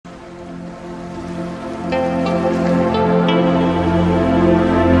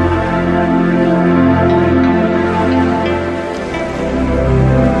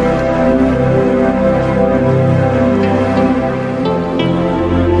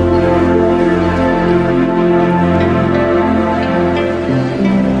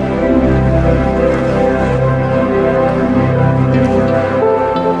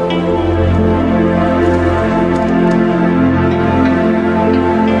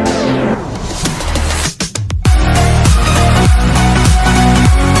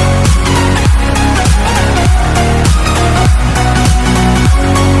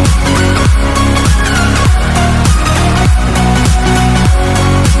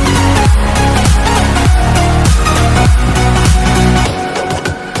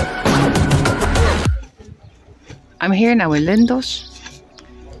I'm here now in Lindos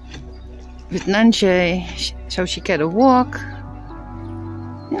with Nancy, so she can walk.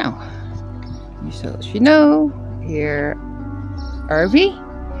 Now, so as you know, here are we.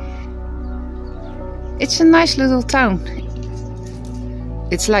 It's a nice little town.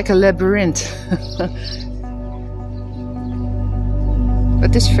 It's like a labyrinth,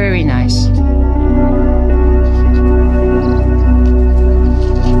 but it's very nice.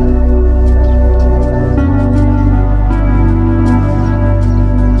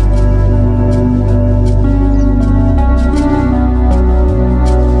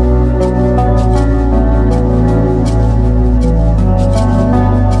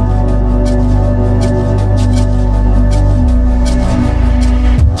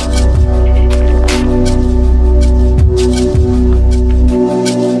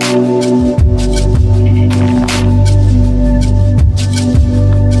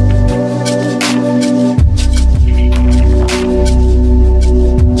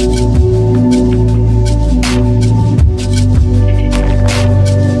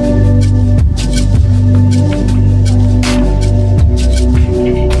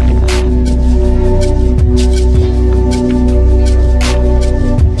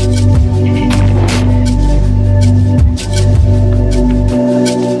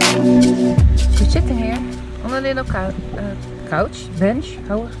 Bench.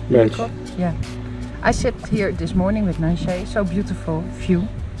 Yeah, I sit here this morning with Nancy. So beautiful view.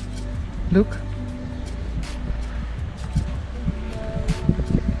 Look.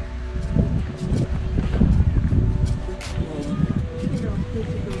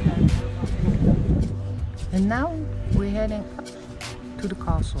 And now we're heading up to the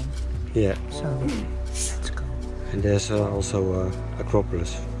castle. Yeah. So let's go. And there's also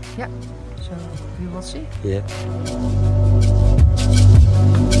Acropolis. Yeah. So we will see. Yeah.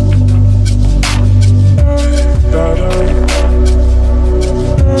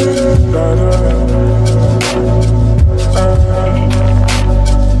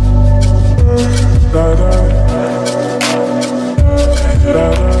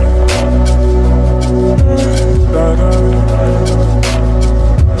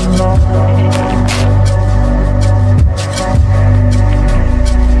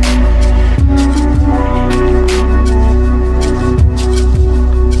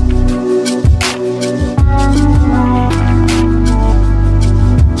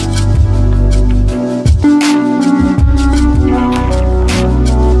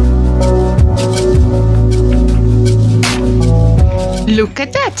 Look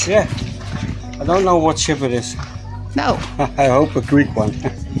at that! Yeah. I don't know what ship it is. No. I hope a Greek one.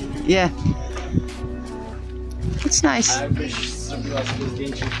 Yeah. It's nice.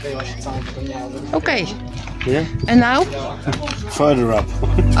 Okay. Yeah. And now? Further up.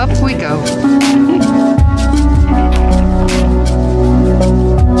 Up we go.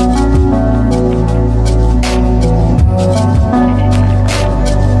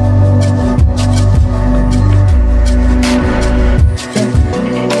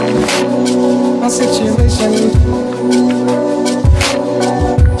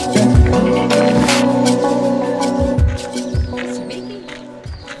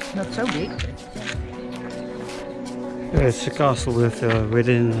 Not so big. Yeah, it's a castle with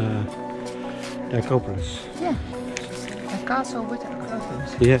within the Acropolis. Yeah, a castle with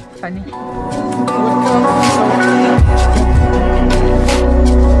Acropolis. Yeah. Funny.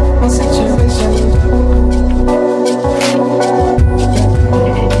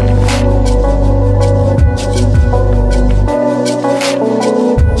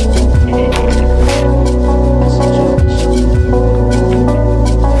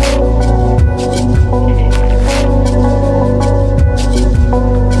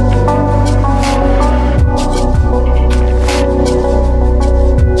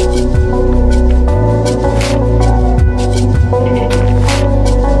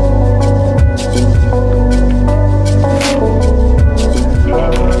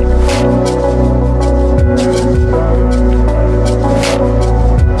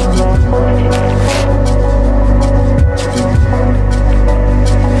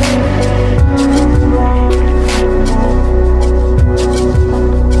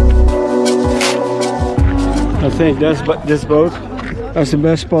 I think this boat is the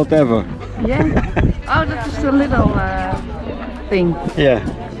best spot ever. Yeah. Oh, that is the little thing. Yeah,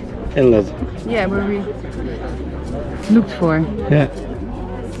 inlet. Yeah, where we looked for. Yeah.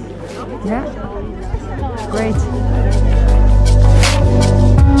 Yeah. Great.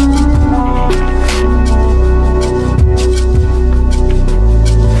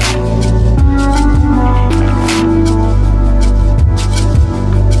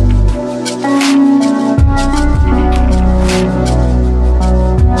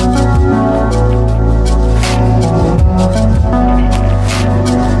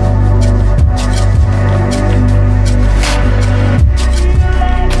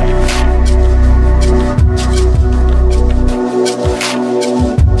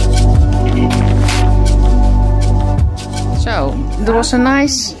 was a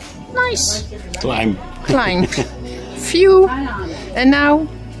nice climb. Phew. And now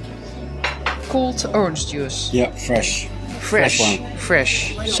cold orange juice. Yeah, fresh.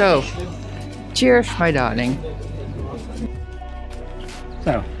 Fresh. So, cheers, my darling.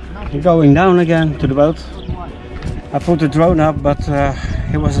 So, we're going down again to the boat. I put the drone up, but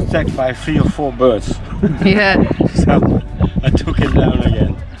it was attacked by 3 or 4 birds. Yeah. So I took it down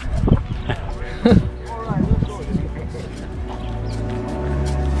again.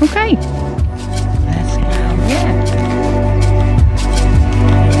 Okay.